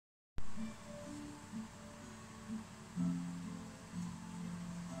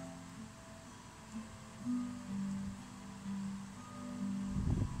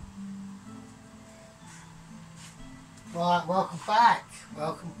Right, welcome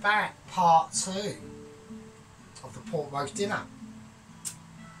back, part 2 of the pork roast dinner.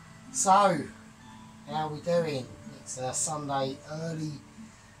 So, how are we doing? It's a Sunday, early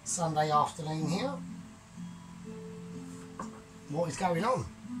Sunday afternoon here. What is going on?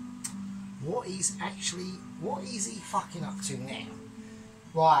 What is he fucking up to now?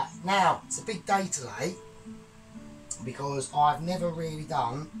 Right, now, it's a big day today because I've never really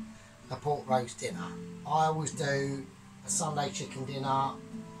done a pork roast dinner. I always do a Sunday chicken dinner.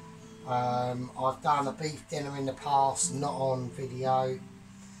 I've done a beef dinner in the past, not on video.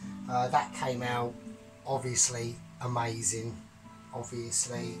 That came out obviously amazing.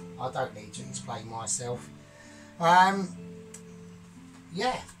 Obviously, I don't need to explain myself.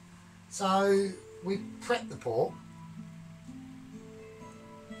 Yeah, so we prepped the pork,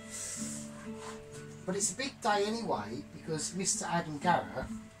 but it's a big day anyway because Mr. Adam Garrett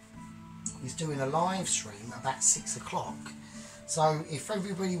is doing a live stream about 6 o'clock. So if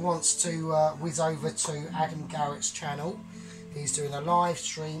everybody wants to whiz over to Adam Garrett's channel, he's doing a live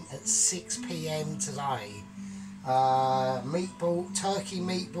stream at 6 PM today. Turkey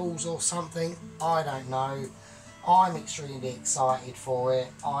meatballs or something, I don't know. I'm extremely excited for it.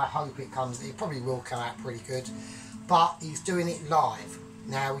 I hope it probably will come out pretty good, but he's doing it live.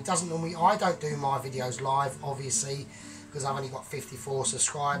 Now he doesn't normally, I don't do my videos live obviously because I've only got 54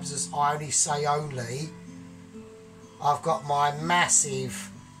 subscribers. I only say I've got my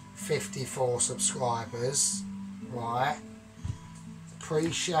massive 54 subscribers, right?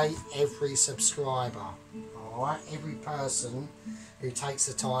 Appreciate every subscriber, alright? Every person who takes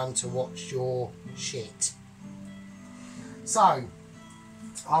the time to watch your shit. So,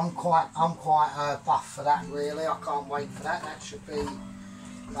 I'm quite buff for that really. I can't wait for that. That should be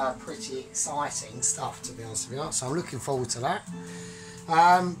pretty exciting stuff, to be honest with you. So I'm looking forward to that.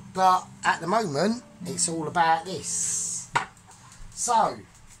 But at the moment, it's all about this. So,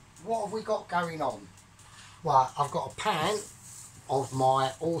 what have we got going on? Well, I've got a pan of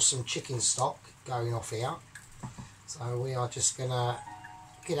my awesome chicken stock going off here. So we are just going to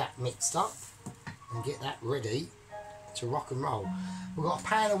get that mixed up and get that ready to rock and roll. We've got a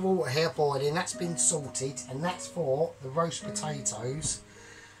pan of water here boiling. That's been salted, and that's for the roast potatoes.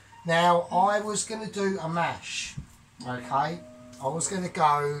 Now, I was going to do a mash, okay? I was going to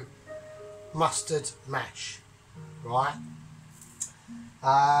go mustard mash, right?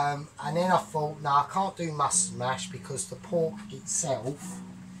 And then I thought, no, I can't do mustard mash because the pork itself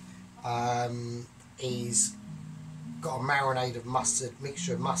is got a marinade of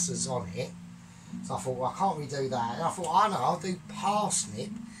mixture of mustards on it. So I thought, well, I can't really do that. And I thought, I know, I'll do parsnip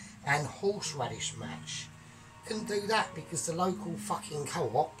and horseradish mash. Couldn't do that because the local fucking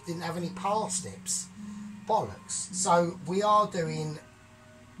co-op didn't have any parsnips. Bollocks. So we are doing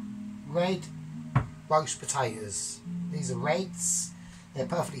red roast potatoes. These are reds. They're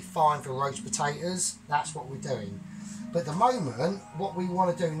perfectly fine for roast potatoes. That's what we're doing. But at the moment, what we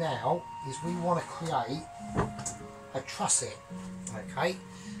want to do now is we want to create a trusset. Okay?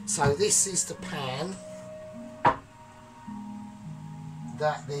 So this is the pan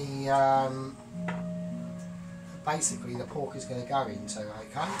that basically the pork is going to go into,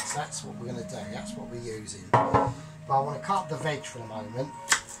 okay? So that's what we're going to do, that's what we're using. But I want to cut the veg for the moment.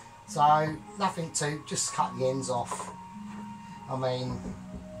 So nothing to, just cut the ends off. I mean,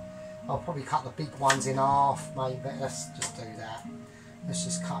 I'll probably cut the big ones in half, maybe. Let's just do that. Let's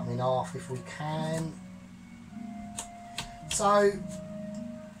just cut them in half if we can. So,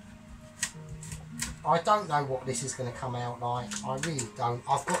 I don't know what this is going to come out like. I really don't.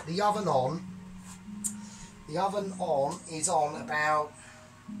 I've got the oven on. The oven is on about,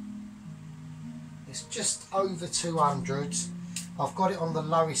 it's just over 200. I've got it on the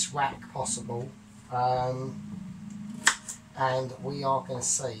lowest rack possible. And we are going to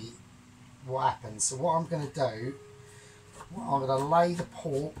see what happens. So what I'm going to do, I'm going to lay the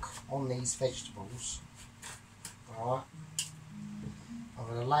pork on these vegetables. Alright. I'm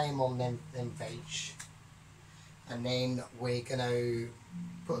going to lay them on them veg. And then we're going to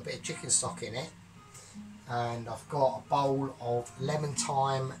put a bit of chicken stock in it. And I've got a bowl of lemon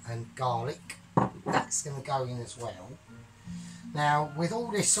thyme and garlic. That's going to go in as well. Now, with all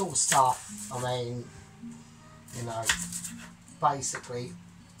this sort of stuff, I mean, you know, basically,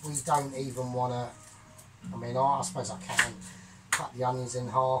 we don't even want to, I mean, I suppose I can cut the onions in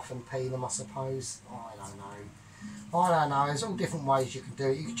half and peel them, I suppose. I don't know. There's all different ways you can do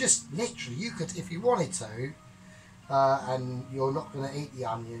it. You could just, literally, you could, if you wanted to, and you're not going to eat the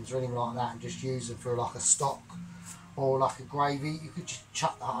onions or anything like that and just use them for like a stock or like a gravy, you could just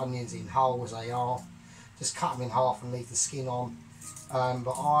chuck the onions in whole as they are. Just cut them in half and leave the skin on.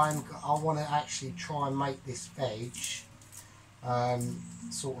 But I want to actually try and make this veg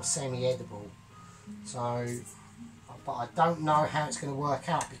sort of semi-edible. So, but I don't know how it's going to work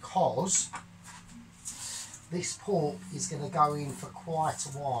out, because this pork is going to go in for quite a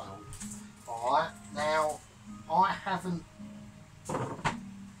while. Alright, now I haven't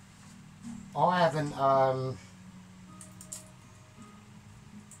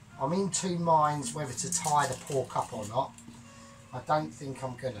I'm in two minds whether to tie the pork up or not. I don't think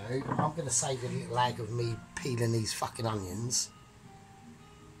I'm going to. I'm going to save a little lag of me peeling these fucking onions.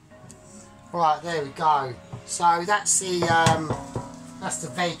 Right, there we go. So that's the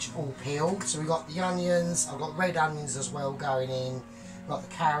veg all peeled. So we've got the onions. I've got red onions as well going in. We've got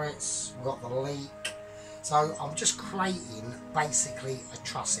the carrots. We've got the leek. So I'm just creating basically a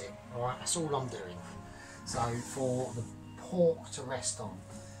trusset. Alright, that's all I'm doing. So for the pork to rest on.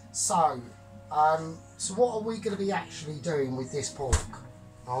 So, so what are we going to be actually doing with this pork?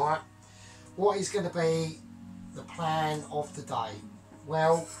 Alright, what is going to be the plan of the day?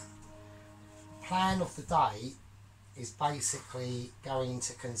 Well, plan of the day is basically going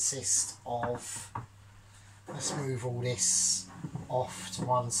to consist of, let's move all this off to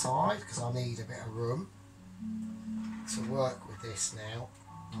one side because I need a bit of room to work with this now.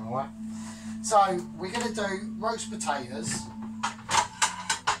 Alright, so we're going to do roast potatoes.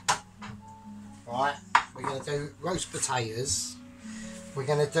 Right, we're going to do roast potatoes. We're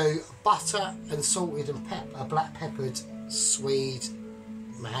going to do butter and salted and black peppered swede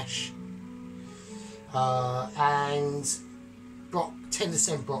mash, and tender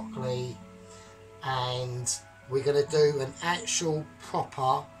stem broccoli, and we're going to do an actual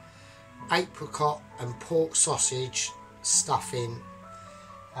proper apricot and pork sausage stuffing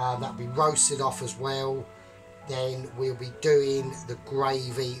that'll be roasted off as well. Then we'll be doing the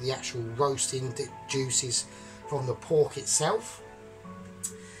gravy, the actual roasting juices from the pork itself,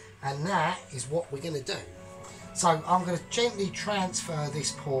 and that is what we're going to do. So I'm going to gently transfer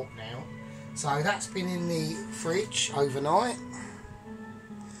this pork now. So that's been in the fridge overnight.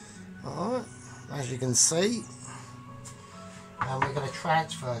 Alright, as you can see, and we're going to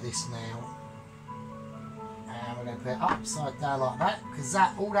transfer this now, and we're going to put it upside down like that, because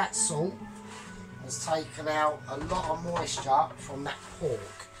all that salt has taken out a lot of moisture from that pork,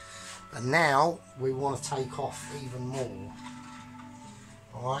 and now we want to take off even more.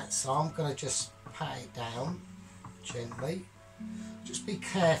 Alright, so I'm going to just pat it down gently. Just be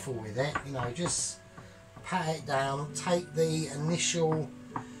careful with it, you know, just pat it down, take the initial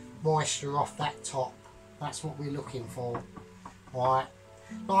moisture off that top. That's what we're looking for. Right,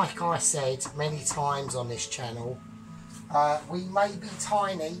 like I said many times on this channel, we may be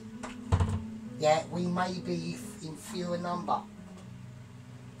tiny, yeah, we may be in fewer number,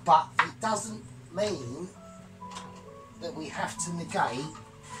 but it doesn't mean that we have to negate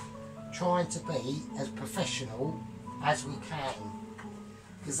trying to be as professional as we can,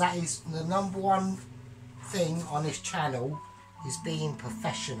 because that is the number one thing on this channel, is being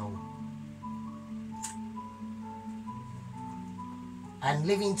professional and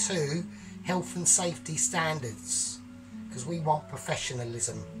living to health and safety standards, because we want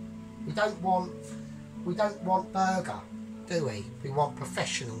professionalism. We don't want burger, do we? We want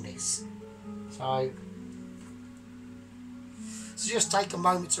professionalness. So just take a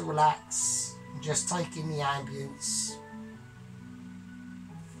moment to relax, and just take in the ambience,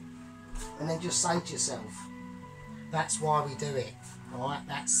 and then just say to yourself, that's why we do it. Alright,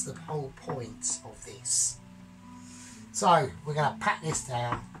 that's the whole point of this. So we're going to pat this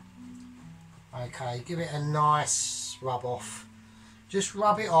down. Okay, give it a nice rub off. Just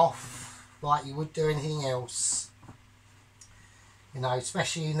rub it off like you would do anything else, you know,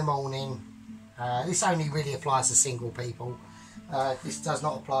 especially in the morning. This only really applies to single people. This does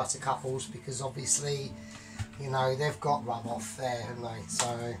not apply to couples, because obviously, you know, they've got rub off there, haven't they?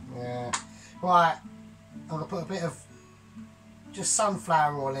 So yeah. Right, I'm going to put a bit of just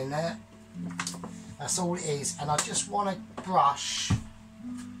sunflower oil in there. That's all it is, and I just want to brush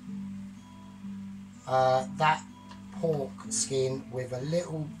that pork skin with a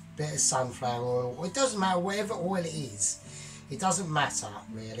little bit of sunflower oil. It doesn't matter, whatever oil it is, it doesn't matter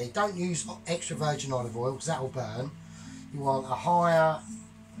really. Don't use extra virgin olive oil because that will burn. You want a higher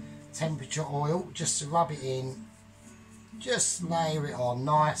temperature oil just to rub it in. Just layer it on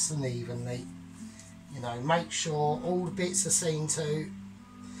nice and evenly. You know, make sure all the bits are seen to.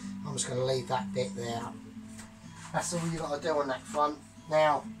 I'm just going to leave that bit there. That's all you've got to do on that front.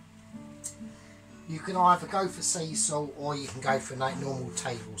 Now, you can either go for sea salt or you can go for normal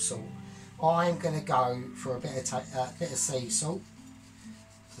table salt. I'm going to go for a bit of sea salt,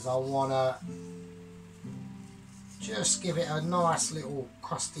 because I want to just give it a nice little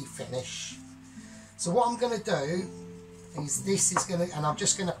crusty finish. So what I'm going to do is this is going to, and I'm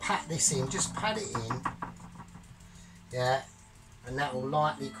just going to pat this in, just pat it in, yeah, and that will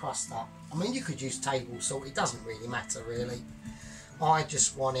lightly crust up. I mean, you could use table salt, it doesn't really matter really. I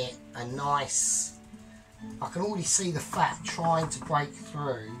just want it a nice, I can already see the fat trying to break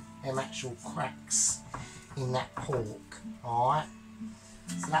through them actual cracks in that pork, alright?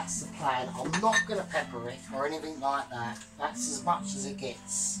 So that's the plan. I'm not going to pepper it or anything like that. That's as much as it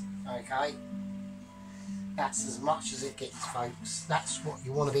gets, okay? That's as much as it gets, folks. That's what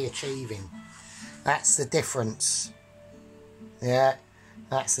you want to be achieving. That's the difference. Yeah,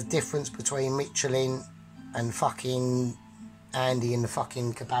 that's the difference between Michelin and fucking Andy in the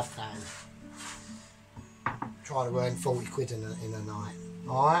fucking kebab van. Trying to earn 40 quid in a night.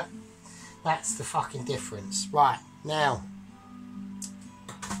 Alright? That's the fucking difference. Right, now,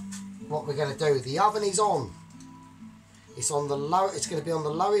 what we're going to do, the oven is on. It's on the low, it's going to be on the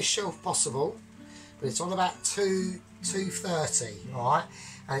lowest shelf possible, but it's on about 230, alright?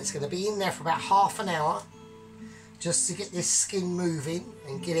 And it's going to be in there for about half an hour, just to get this skin moving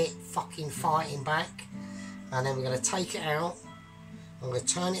and get it fucking fighting back. And then we're going to take it out, I'm going to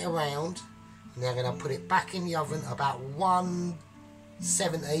turn it around, and then I'm going to put it back in the oven about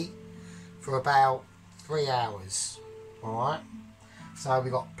 170 for about 3 hours, alright? So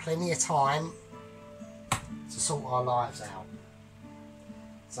we've got plenty of time to sort our lives out.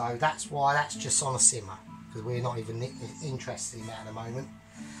 So that's why that's just on a simmer, because we're not even interested in that at the moment.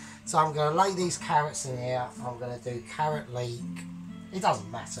 So I'm going to lay these carrots in here. I'm going to do carrot leek. It doesn't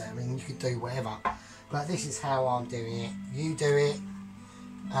matter, I mean, you could do whatever, but this is how I'm doing it. You do it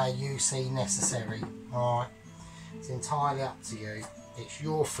how you see necessary, alright? It's entirely up to you. It's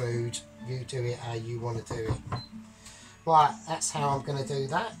your food, you do it how you want to do it. Right, that's how I'm going to do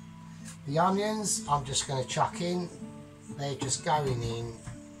that. The onions, I'm just going to chuck in. They're just going in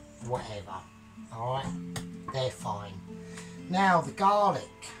whatever, alright? They're fine. Now, the garlic.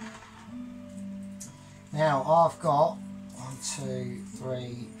 Now, I've got 1, 2,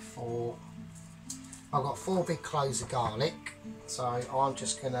 3, 4. I've got 4 big cloves of garlic. So I'm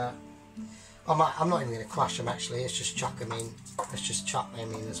just going to, I'm not even going to crush them actually, let's just chuck them in. Let's just chuck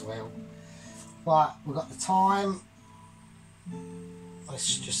them in as well. Right, we've got the thyme.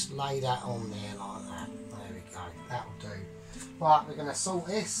 Let's just lay that on there like that. There we go, that'll do. Right, we're going to salt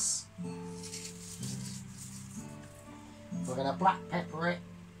this. We're going to black pepper it.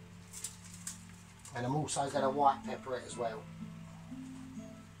 And I'm also going to white pepper it as well.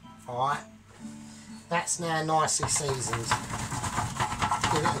 Alright, that's now nicely seasoned.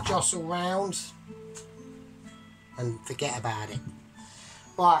 Give it a jostle round and forget about it.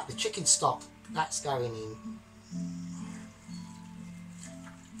 Right, the chicken stock, that's going in.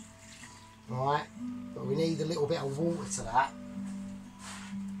 Right, but we need a little bit of water to that.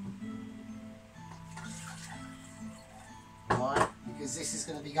 Right, because this is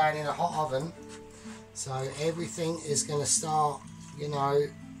going to be going in a hot oven, so everything is going to start, you know,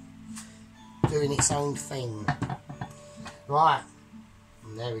 doing its own thing. Right,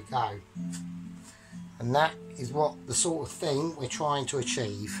 and there we go. And that is what the sort of thing we're trying to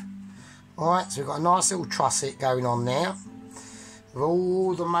achieve. Alright, so we've got a nice little trusset going on now, with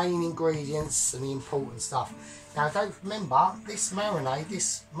all the main ingredients and the important stuff. Now don't remember, this marinade,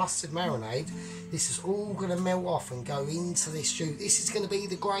 this mustard marinade, this is all going to melt off and go into this stew. This is going to be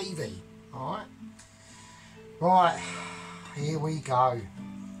the gravy. Alright, right, here we go.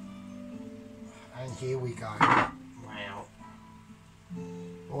 And here we go. Wow.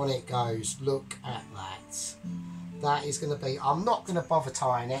 On it goes. Look at that. That is going to be, I'm not going to bother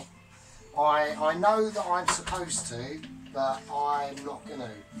tying it. I know that I'm supposed to, but I'm not going to.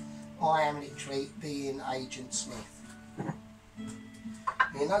 I am literally being Agent Smith.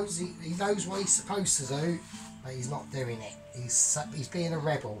 He knows what he's supposed to do, but he's not doing it. He's being a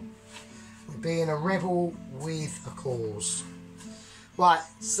rebel. We're being a rebel with a cause. Right,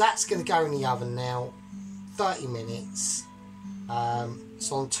 so that's going to go in the oven now. 30 minutes.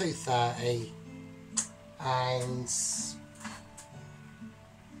 It's on 230, and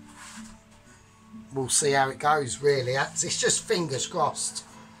we'll see how it goes. Really, it's just fingers crossed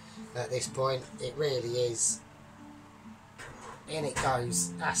at this point. It really is. In it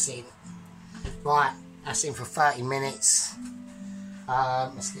goes. That's in. Right, that's in for 30 minutes.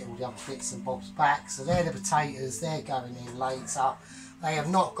 Let's get all the other bits and bobs back. So they're the potatoes. They're going in later. They have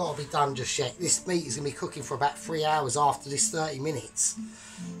not got to be done just yet. This meat is going to be cooking for about 3 hours after this 30 minutes.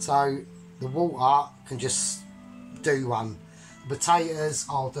 So the water can just do one. The potatoes,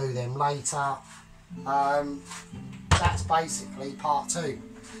 I'll do them later. That's basically part 2.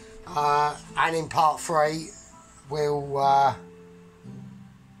 And in part 3, we'll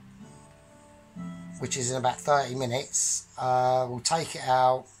which is in about 30 minutes. We'll take it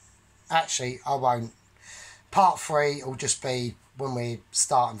out. Actually, I won't. Part 3 will just be when we're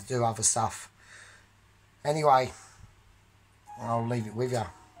starting to do other stuff. Anyway, I'll leave it with you.